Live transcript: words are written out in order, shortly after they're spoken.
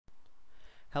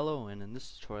Hello, and in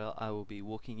this tutorial I will be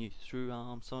walking you through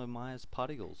some of Maya's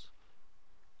particles.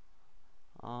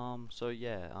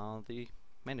 The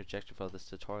main objective of this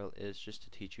tutorial is just to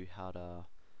teach you how to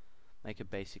make a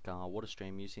basic water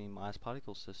stream using Maya's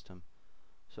particle system.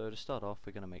 So to start off,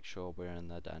 we're going to make sure we're in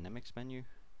the Dynamics menu,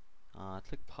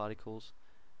 click Particles,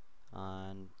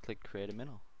 and click Create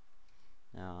Emitter.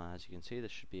 Now, as you can see, there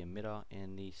should be an emitter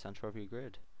in the center of your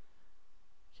grid.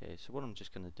 Okay, so what I'm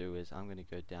just going to do is I'm going to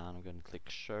go down, I'm going to click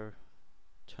Show,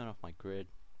 turn off my grid,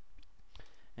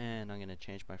 and I'm going to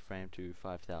change my frame to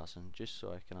 5000 just so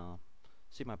I can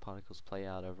see my particles play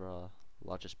out over a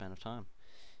larger span of time.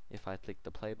 If I click the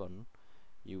play button,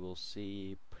 you will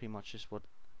see pretty much just what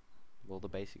the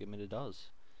basic emitter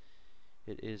does.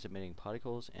 It is emitting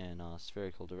particles in a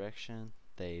spherical direction.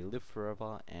 They live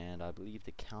forever, and I believe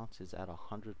the count is at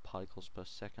 100 particles per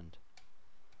second.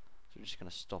 So we're just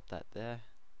going to stop that there.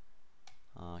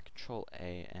 Control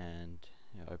A and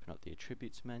open up the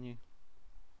attributes menu.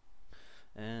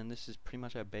 And this is pretty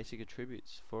much our basic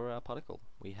attributes for our particle.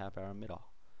 We have our emitter.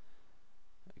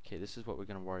 Okay, this is what we're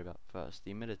going to worry about first.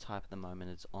 The emitter type at the moment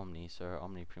is Omni, so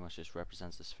Omni pretty much just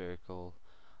represents the spherical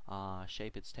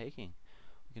shape it's taking.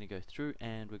 We're going to go through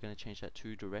and we're going to change that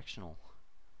to directional.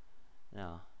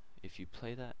 Now, if you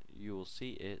play that, you will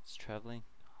see it's traveling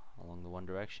along the one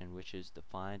direction, which is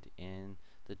defined in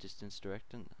the distance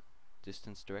direction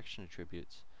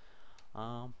attributes.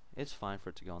 It's fine for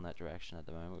it to go in that direction at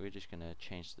the moment. We're just going to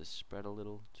change the spread a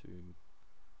little to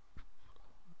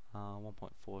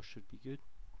 1.4 should be good.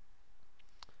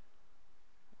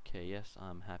 Okay, yes,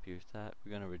 I'm happy with that.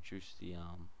 We're going to reduce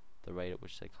the rate at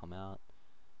which they come out,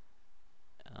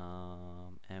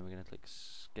 and we're going to click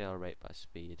scale rate by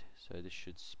speed, so this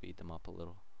should speed them up a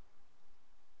little.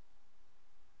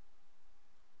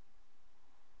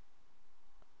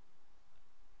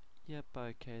 Yep,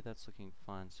 okay, that's looking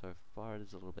fine so far. It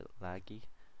is a little bit laggy,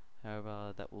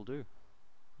 however that will do.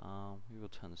 We will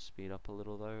turn the speed up a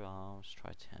little though. Let's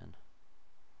try 10.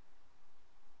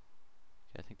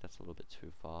 Okay, I think that's a little bit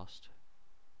too fast.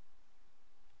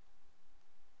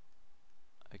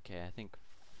 Okay, I think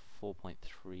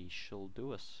 4.3 shall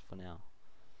do us for now.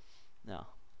 Now,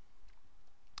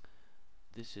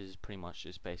 this is pretty much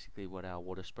just basically what our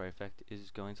water spray effect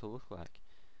is going to look like.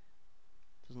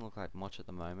 Doesn't look like much at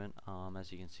the moment.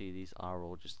 As you can see, these are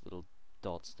all just little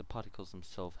dots. The particles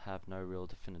themselves have no real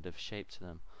definitive shape to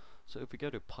them. So if we go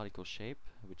to particle shape,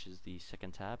 which is the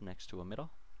second tab next to emitter,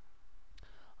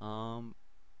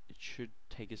 it should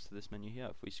take us to this menu here.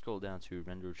 If we scroll down to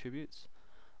render attributes,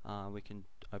 we can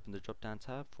open the drop down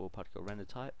tab for particle render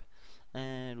type,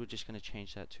 and we're just going to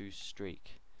change that to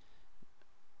streak.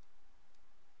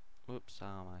 Whoops,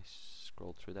 I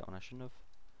scrolled through that one, I shouldn't have.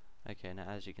 Okay, now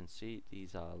as you can see,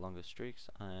 these are longer streaks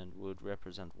and would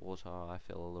represent water. I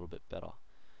feel a little bit better.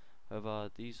 However,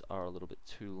 these are a little bit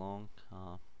too long,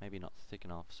 maybe not thick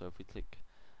enough, so if we click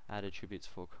add attributes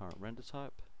for current render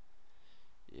type,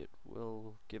 it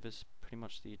will give us pretty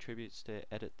much the attributes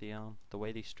to edit the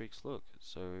way these streaks look.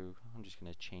 So I'm just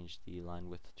going to change the line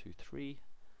width to 3.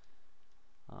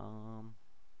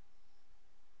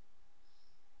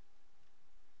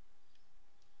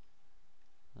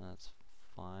 That's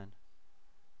fine.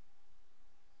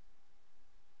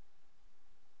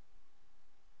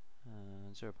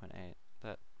 And 0.8.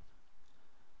 That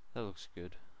looks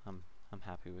good. I'm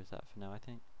happy with that for now, I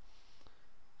think.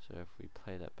 So if we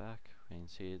play that back, we can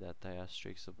see that they are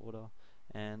streaks of water,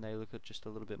 and they look just a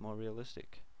little bit more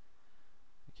realistic.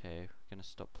 Okay, we're going to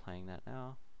stop playing that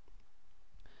now,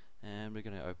 and we're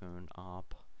going to open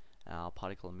up our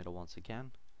particle emitter once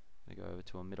again. We go over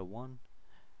to emitter 1,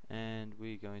 and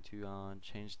we're going to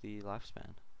change the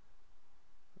lifespan.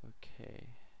 Okay,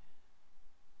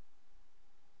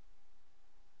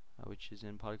 which is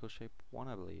in particle shape 1,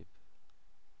 I believe.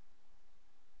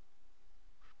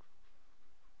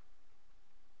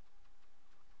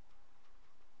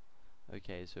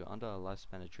 Okay, so under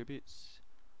lifespan attributes,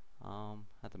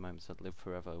 at the moment it said live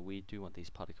forever. We do want these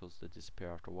particles to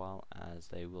disappear after a while, as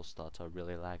they will start to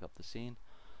really lag up the scene.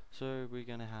 So we're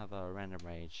going to have a random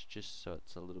range just so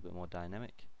it's a little bit more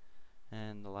dynamic,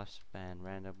 and the lifespan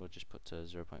random we'll just put to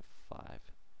 0.5.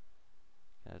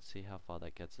 Let's see how far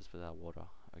that gets us without water.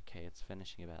 Okay, it's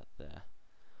finishing about there.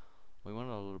 We want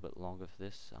it a little bit longer for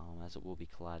this, as it will be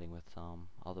colliding with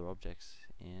other objects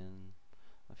in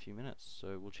a few minutes,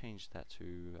 so we'll change that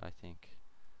to, I think,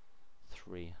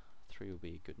 3. 3 will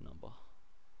be a good number.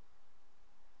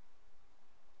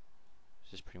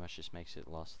 This pretty much just makes it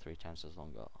last 3 times as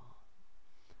longer.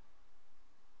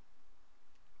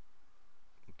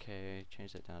 Okay,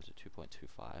 change that down to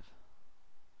 2.25.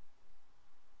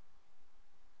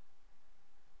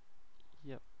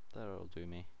 Yep, that'll do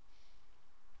me.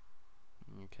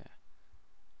 Okay.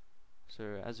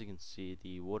 So as you can see,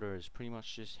 the water is pretty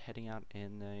much just heading out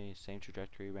in the same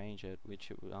trajectory range at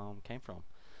which it came from.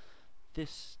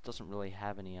 This doesn't really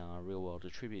have any real world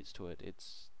attributes to it.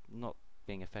 It's not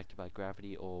being affected by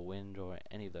gravity or wind or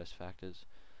any of those factors.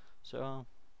 So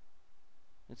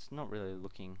it's not really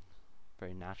looking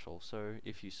very natural. So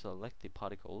if you select the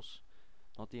particles,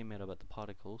 not the emitter but the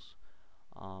particles,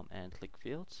 and click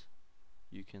fields,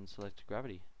 you can select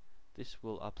gravity. This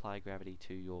will apply gravity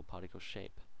to your particle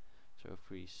shape. So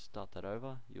if we start that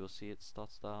over, you'll see it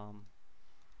starts to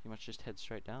pretty much just head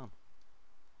straight down.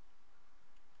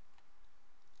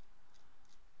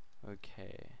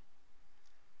 Okay.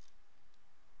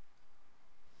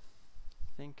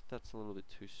 I think that's a little bit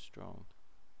too strong.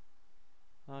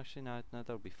 Oh, actually no,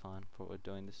 that'll be fine for what we're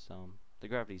doing this. The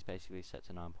gravity is basically set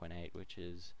to 9.8, which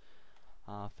is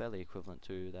fairly equivalent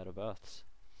to that of Earth's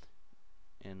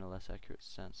in a less accurate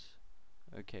sense.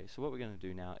 Okay, so what we're going to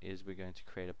do now is we're going to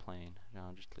create a plane.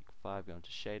 Now just click 5, go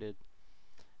into shaded,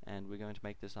 and we're going to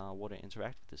make this water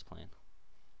interact with this plane.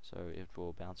 So it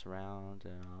will bounce around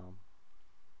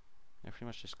and pretty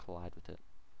much just collide with it.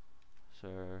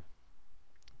 So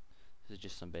this is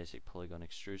just some basic polygon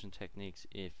extrusion techniques.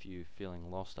 If you're feeling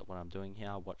lost at what I'm doing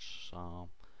here, watch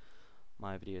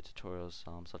my video tutorials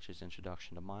such as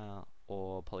Introduction to Maya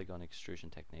or Polygon Extrusion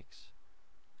Techniques.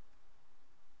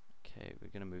 Okay, we're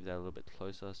going to move that a little bit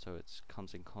closer so it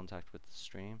comes in contact with the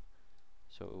stream,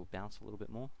 so it will bounce a little bit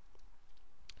more.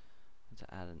 And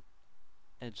to add an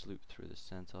edge loop through the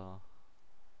center.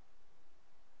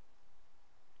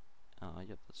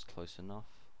 Yep, that's close enough.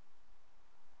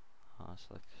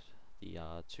 Select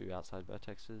the 2 outside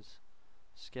vertexes,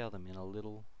 scale them in a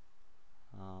little,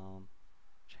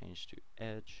 change to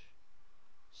edge,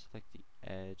 select the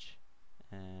edge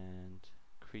and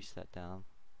crease that down.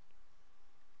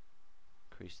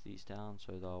 Crease these down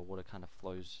so the water kind of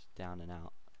flows down and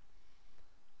out.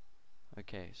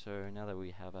 Okay, so now that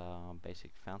we have our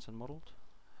basic fountain modeled,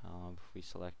 if we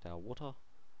select our water,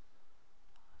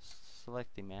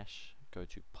 select the mesh, go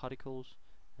to particles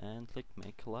and click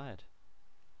make collide,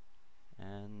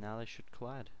 and now they should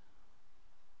collide,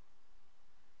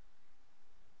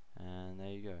 and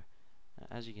there you go.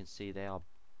 As you can see, they are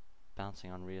bouncing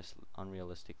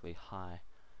unrealistically high,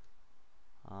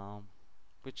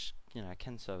 which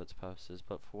can serve its purposes,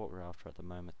 but for what we're after at the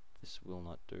moment, this will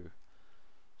not do.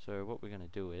 So what we're going to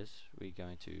do is we're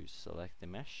going to select the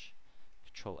mesh,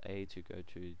 Control A to go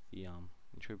to the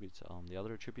attributes, the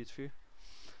other attributes view,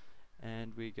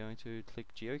 and we're going to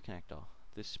click GeoConnector.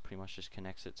 This pretty much just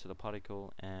connects it to the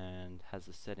particle and has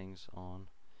the settings on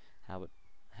how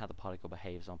the particle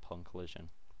behaves upon collision.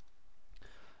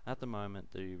 At the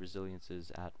moment, the resilience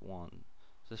is at 1,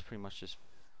 so this pretty much just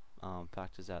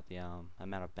factors out the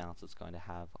amount of bounce it's going to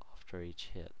have after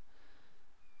each hit.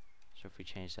 So if we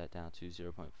change that down to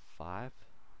 0.5,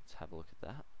 let's have a look at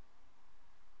that.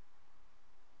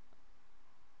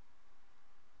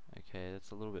 Okay,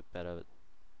 that's a little bit better, but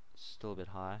still a bit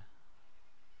high.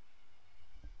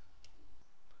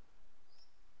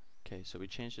 Okay, so we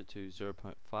changed it to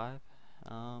 0.5.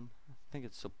 I think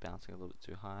it's still bouncing a little bit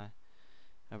too high.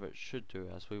 However, it should do,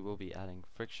 as we will be adding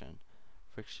friction.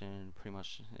 Friction pretty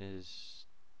much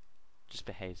just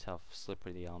behaves how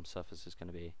slippery the surface is going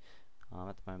to be.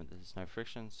 At the moment there's no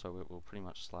friction, so it will pretty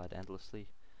much slide endlessly.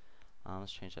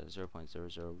 Let's change that to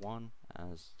 0.001,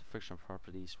 as the friction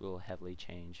properties will heavily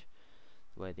change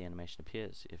the way the animation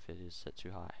appears if it is set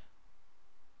too high.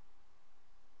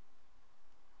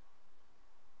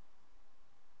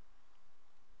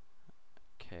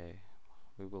 Okay,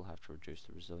 we will have to reduce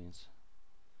the resilience.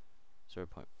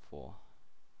 0.4.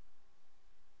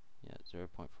 Yeah,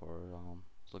 0.4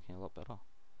 is looking a lot better.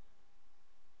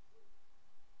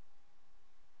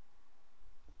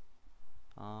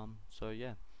 So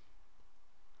yeah,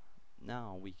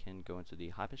 now we can go into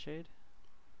the hypershade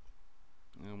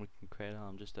and we can create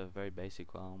just a very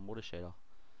basic water shader.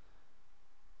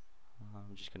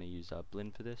 I'm just going to use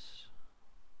blend for this.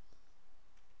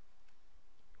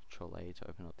 Control A to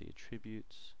open up the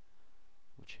attributes.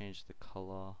 We'll change the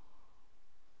color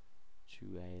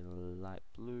to a light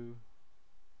blue.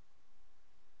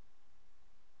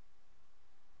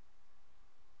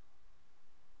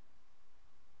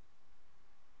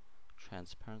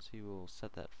 Transparency, we'll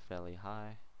set that fairly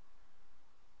high.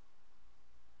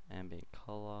 Ambient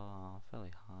color,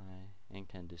 fairly high.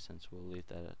 Incandescence, we'll leave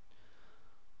that at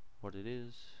what it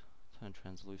is. Turn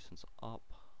translucence up.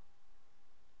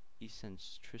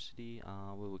 Eccentricity,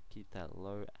 we will keep that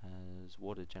low, as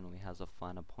water generally has a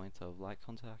finer point of light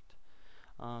contact.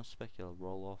 Specular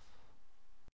roll off,